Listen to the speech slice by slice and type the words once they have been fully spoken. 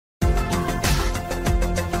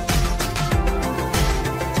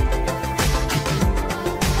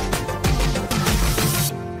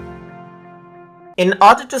In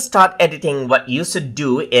order to start editing, what you should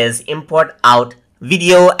do is import out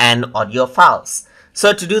video and audio files.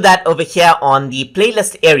 So to do that, over here on the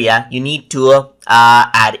playlist area, you need to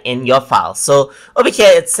add in your file. So over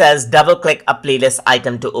here it says double click a playlist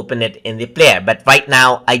item to open it in the player. But right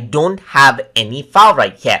now I don't have any file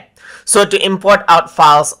right here. So to import out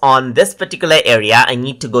files on this particular area, I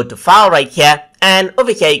need to go to file right here, and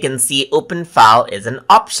over here you can see open file is an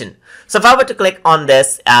option. So if I were to click on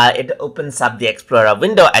this, it opens up the Explorer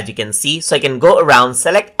window, as you can see. So I can go around,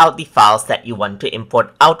 select out the files that you want to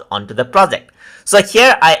import out onto the project. So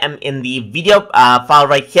here I am in the video file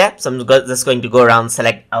right here. So I'm just going to go around,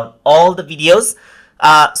 select out all the videos.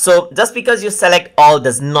 So just because you select all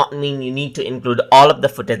does not mean you need to include all of the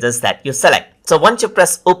footages that you select. So once you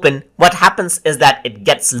press open, what happens is that it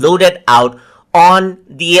gets loaded out on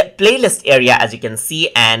the playlist area, as you can see,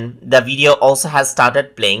 and the video also has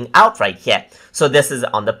started playing out right here. So this is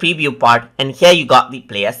on the preview part, and here you got the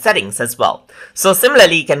player settings as well. So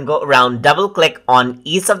similarly, you can go around, double click on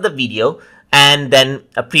each of the video, and then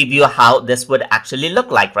preview how this would actually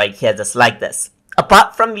look like right here, just like this.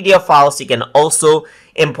 Apart from video files, you can also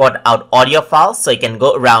import out audio files. So you can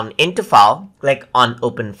go around into file, click on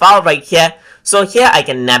open file right here. So here I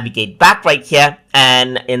can navigate back right here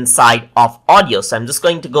and inside of audio. So I'm just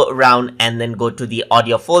going to go around and then go to the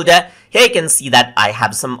audio folder. Here you can see that I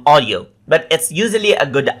have some audio, but it's usually a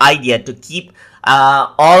good idea to keep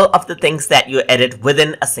all of the things that you edit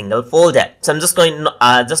within a single folder. So I'm just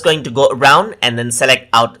going to go around and then select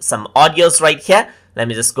out some audios right here. Let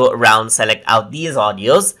me just go around, select out these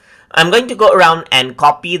audios. I'm going to go around and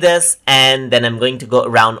copy this, and then I'm going to go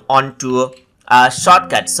around onto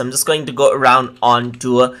Shotcut. So I'm just going to go around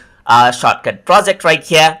onto Shotcut project right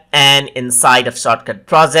here, and inside of Shotcut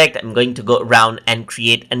project, I'm going to go around and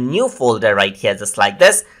create a new folder right here, just like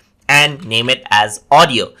this, and name it as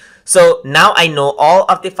audio. So now I know all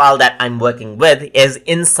of the file that I'm working with is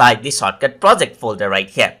inside the Shotcut project folder right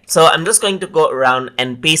here. So I'm just going to go around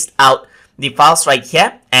and paste out the files right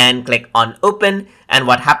here and click on open, and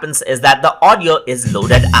what happens is that the audio is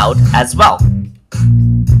loaded out as well.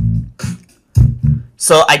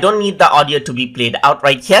 So I don't need the audio to be played out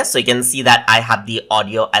right here. So you can see that I have the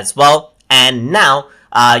audio as well, and now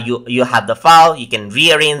you have the file. You can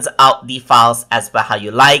rearrange out the files as per how you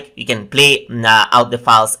like. You can play out the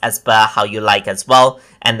files as per how you like as well,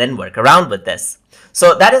 and then work around with this.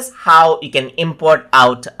 So that is how you can import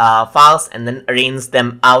out files and then arrange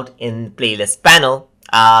them out in playlist panel.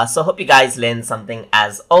 So hope you guys learned something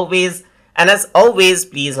as always. And as always,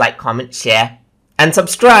 please like, comment, share, and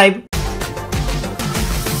subscribe.